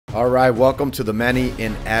All right, welcome to the Manny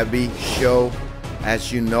and Abby show.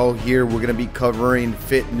 As you know, here we're going to be covering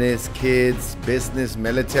fitness, kids, business,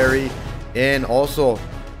 military, and also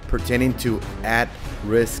pertaining to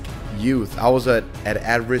at-risk youth. I was at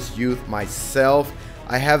at-risk youth myself.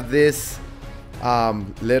 I have this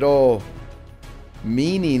little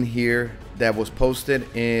meaning here that was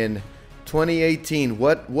posted in 2018.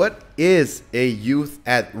 What is a youth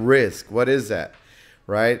at risk? What is that?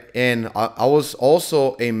 Right? And I was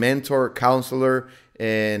also a mentor, counselor,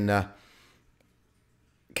 and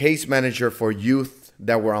case manager for youth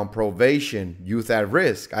that were on probation, youth at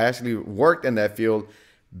risk. I actually worked in that field,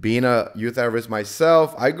 being a youth at risk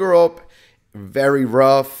myself. I grew up very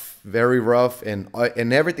rough,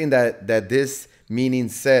 and everything that this meaning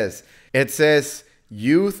says. It says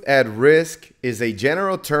youth at risk is a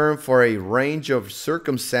general term for a range of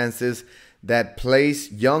circumstances that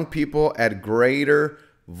place young people at greater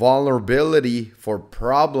vulnerability for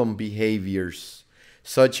problem behaviors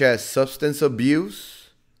such as substance abuse,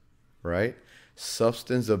 right?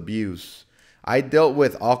 Substance abuse. I dealt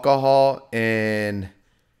with alcohol and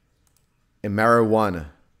marijuana.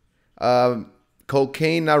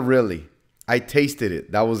 Cocaine, not really. I tasted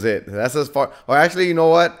it. That was it. That's as far. Or actually, you know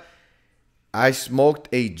what? I smoked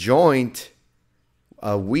a joint,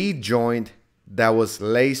 a weed joint that was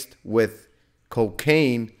laced with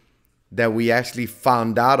cocaine that we actually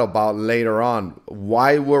found out about later on.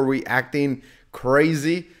 Why were we acting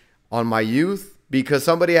crazy on my youth? Because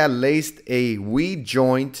somebody had laced a weed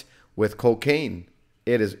joint with cocaine.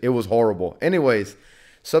 It was horrible. Anyways,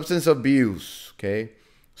 substance abuse, okay?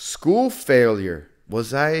 School failure.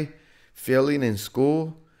 Was I failing in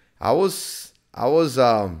school? I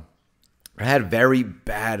had very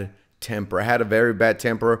bad temper. I had a very bad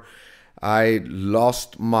temper. I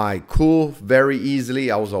lost my cool very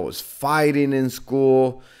easily. I was always fighting in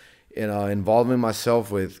school, involving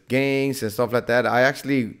myself with gangs and stuff like that.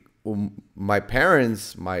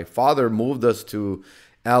 My father moved us to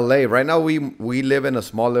LA. Right now we live in a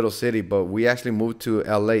small little city, but we actually moved to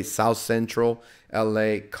LA, South Central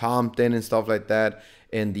LA, Compton and stuff like that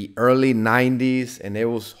in the early 90s. And it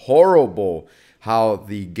was horrible how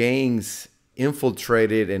the gangs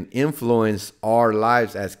infiltrated and influenced our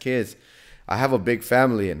lives as kids. I have a big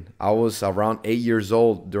family, and I was around 8 years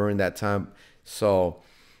old during that time. So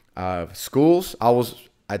schools,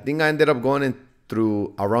 I think I ended up going in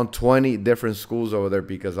through around 20 different schools over there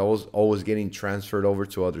because I was always getting transferred over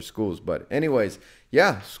to other schools. But anyways,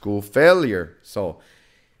 yeah, school failure. So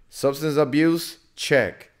substance abuse,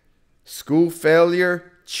 check. School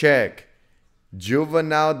failure, check.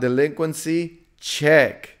 Juvenile delinquency,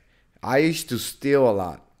 check. I used to steal a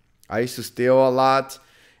lot.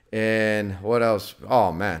 And what else?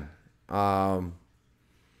 Oh, man.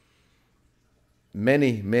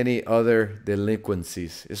 Many other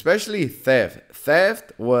delinquencies, especially theft.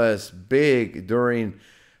 Theft was big during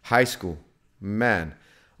high school, man.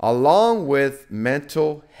 Along with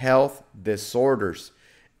mental health disorders.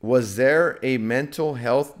 Was there a mental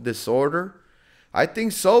health disorder? I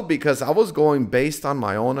think so, because I was going based on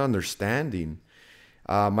my own understanding.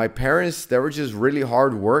 My parents, they were just really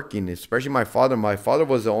hardworking, especially my father. My father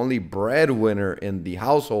was the only breadwinner in the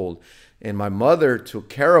household, and my mother took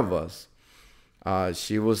care of us.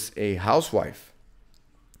 She was a housewife,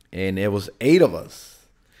 and it was 8 of us.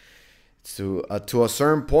 To a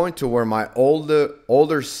certain point to where my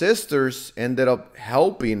older sisters ended up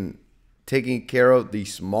helping, taking care of the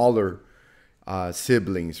smaller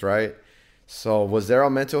siblings, right? So was there a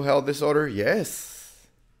mental health disorder? Yes.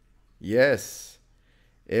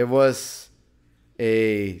 It was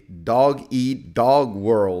a dog-eat-dog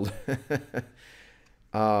world.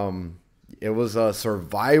 It was a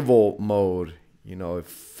survival mode,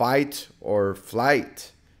 fight or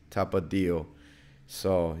flight type of deal.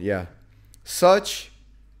 So, yeah. Such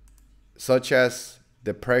as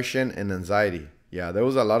depression and anxiety. Yeah, there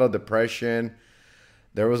was a lot of depression.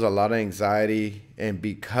 There was a lot of anxiety. And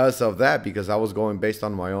because of that, because I was going based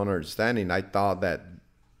on my own understanding, I thought that,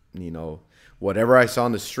 whatever I saw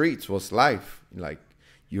on the streets was life. Like,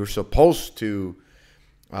 you're supposed to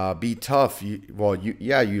be tough.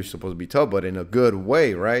 You're supposed to be tough, but in a good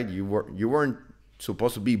way, right? You weren't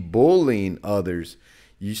supposed to be bullying others.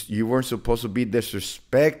 You weren't supposed to be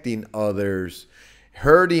disrespecting others,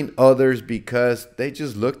 hurting others because they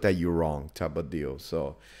just looked at you wrong type of deal.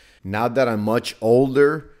 So now that I'm much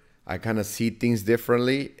older, I kind of see things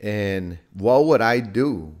differently. And what would I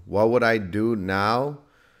do? What would I do now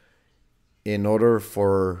in order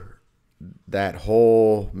for that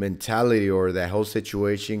whole mentality or that whole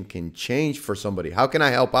situation can change for somebody? How can I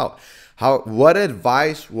help out? What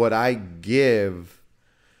advice would I give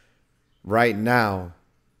right now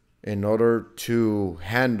in order to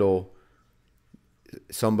handle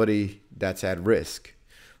somebody that's at risk,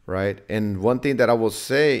 right? And one thing that I will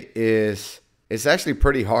say is it's actually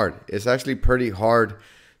pretty hard. It's actually pretty hard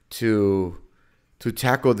to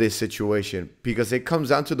tackle this situation because it comes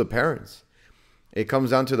down to the parents. It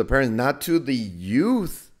comes down to the parents, not to the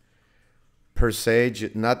youth per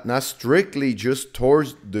se, not strictly just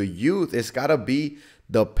towards the youth. It's got to be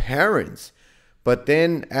the parents. But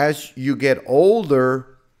then as you get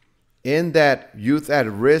older in that youth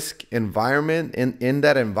at risk environment, in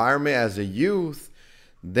that environment as a youth,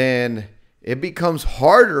 then it becomes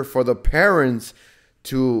harder for the parents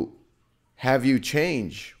to have you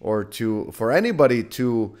change or for anybody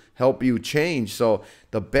to help you change. So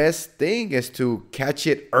the best thing is to catch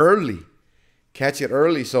it early. Catch it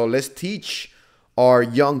early. So let's teach our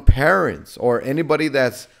young parents or anybody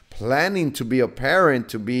that's planning to be a parent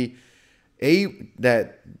to be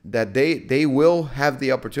that they will have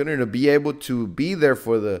the opportunity to be able to be there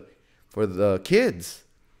for the kids,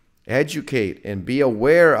 educate and be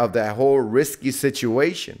aware of that whole risky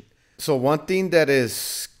situation. So one thing that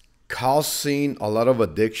is causing a lot of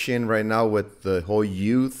addiction right now with the whole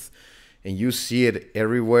youth, and you see it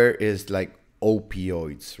everywhere, is like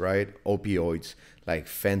opioids, right? Opioids like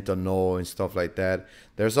fentanyl and stuff like that.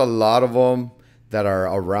 There's a lot of them that are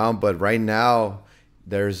around, but right now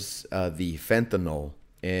there's the fentanyl.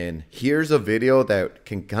 And here's a video that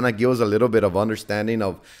can kind of give us a little bit of understanding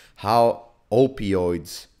of how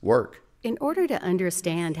opioids work. In order to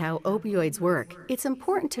understand how opioids work, it's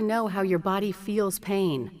important to know how your body feels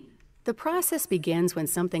pain. The process begins when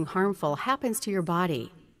something harmful happens to your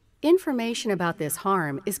body. Information about this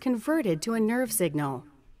harm is converted to a nerve signal.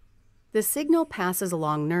 The signal passes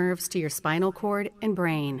along nerves to your spinal cord and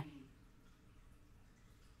brain.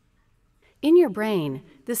 In your brain,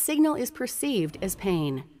 the signal is perceived as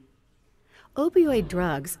pain. Opioid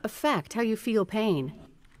drugs affect how you feel pain.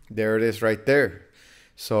 There it is right there.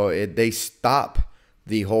 So they stop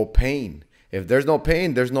the whole pain. If there's no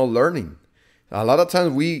pain, there's no learning. A lot of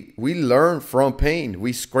times we learn from pain.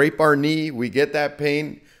 We scrape our knee, we get that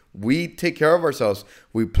pain, we take care of ourselves.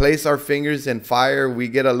 We place our fingers in fire, we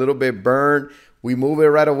get a little bit burned, we move it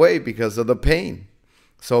right away because of the pain.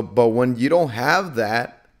 So, but when you don't have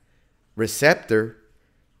that receptor,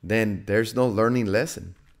 then there's no learning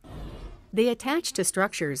lesson. They attach to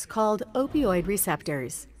structures called opioid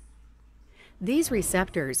receptors. These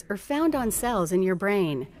receptors are found on cells in your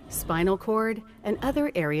brain, spinal cord, and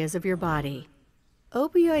other areas of your body.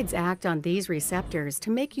 Opioids act on these receptors to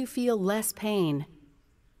make you feel less pain.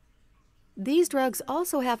 These drugs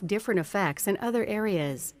also have different effects in other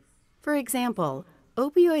areas. For example,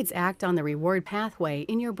 opioids act on the reward pathway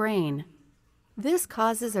in your brain. This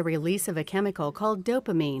causes a release of a chemical called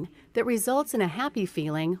dopamine that results in a happy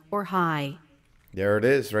feeling or high. There it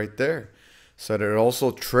is right there. So that it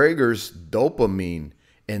also triggers dopamine,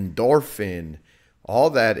 endorphin. All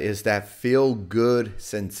that is that feel-good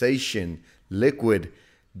sensation, liquid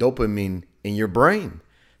dopamine in your brain.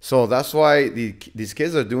 So that's why these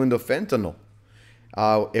kids are doing the fentanyl.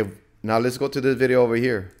 Now let's go to this video over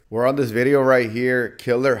here. We're on this video right here,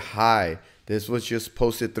 Killer High. This was just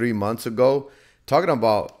posted 3 months ago, talking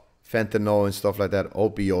about fentanyl and stuff like that,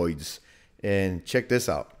 opioids. And check this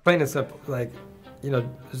out. Plain and simple, like, you know,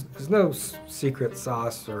 there's no secret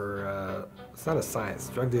sauce or it's not a science.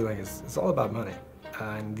 Drug dealing it's all about money.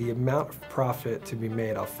 And the amount of profit to be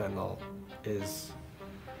made off fentanyl is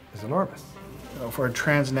enormous. You know, for a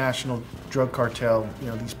transnational drug cartel, you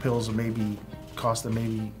know, these pills will maybe cost them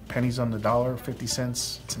maybe pennies on the dollar, 50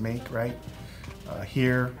 cents to make, right?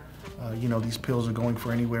 Here, you know, these pills are going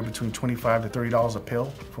for anywhere between $25 to $30 a pill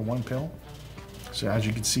for one pill. So as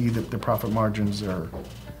you can see, the profit margins are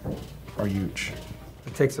huge.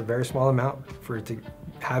 It takes a very small amount for it to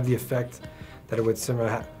have the effect that it would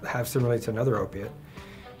have similarly to another opiate.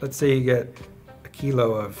 Let's say you get a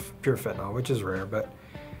kilo of pure fentanyl, which is rare, but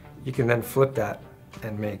you can then flip that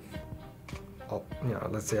and make, you know,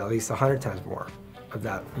 let's say at least 100 times more of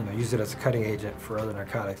that. You know, use it as a cutting agent for other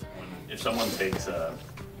narcotics. If someone takes what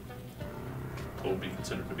would be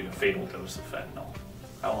considered to be a fatal dose of fentanyl,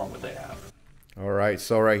 how long would they have? All right,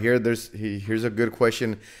 so right here, here's a good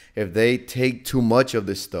question. If they take too much of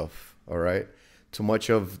this stuff, all right, too much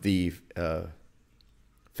of the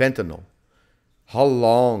fentanyl, how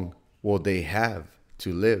long will they have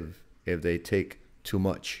to live if they take too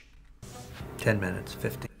much? 10 minutes,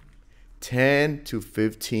 15. 10 to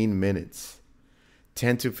 15 minutes.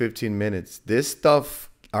 10 to 15 minutes. This stuff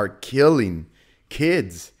are killing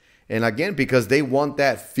kids. And again, because they want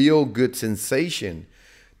that feel-good sensation.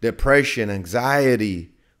 Depression,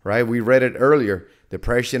 anxiety, right? We read it earlier.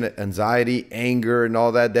 depression, anxiety, anger, and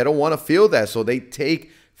all that. They don't want to feel that, so they take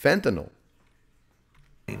fentanyl.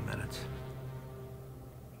 8 minutes.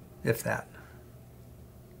 If that.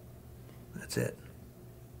 That's it.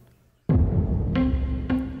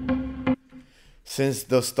 Since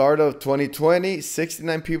the start of 2020,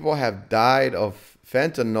 69 people have died of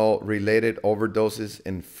fentanyl-related overdoses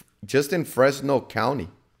just in Fresno County.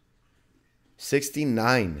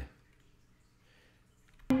 69.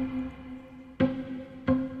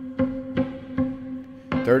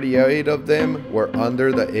 "38 of them were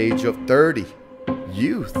under the age of 30.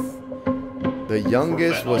 Youth. The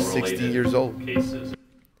youngest was 16 years old." Cases.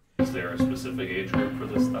 Is there a specific age group for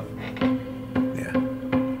this stuff? Yeah.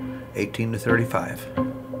 18 to 35.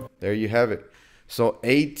 There you have it. So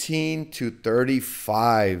 18 to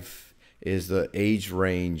 35 is the age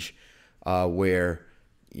range where,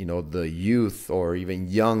 you know, the youth or even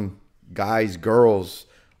young guys, girls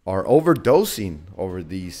are overdosing over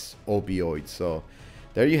these opioids. So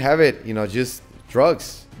there you have it. You know, just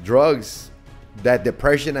drugs, that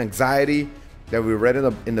depression, anxiety that we read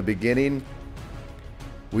in the beginning.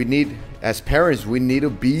 We need, as parents, we need to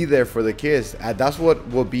be there for the kids. That's what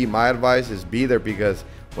will be my advice, is be there, because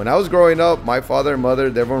when I was growing up, my father and mother,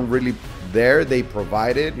 they weren't really there. They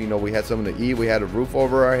provided, you know, we had something to eat, we had a roof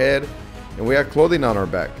over our head, and we had clothing on our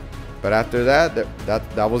back. But after that,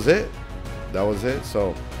 that was it. That was it.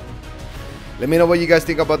 So let me know what you guys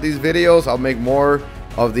think about these videos. I'll make more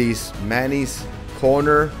of these Manny's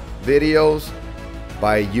Corner videos.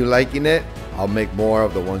 By you liking it, I'll make more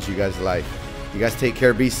of the ones you guys like. You guys take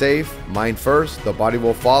care, be safe, mind first, the body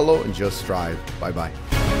will follow, and just strive. Bye-bye.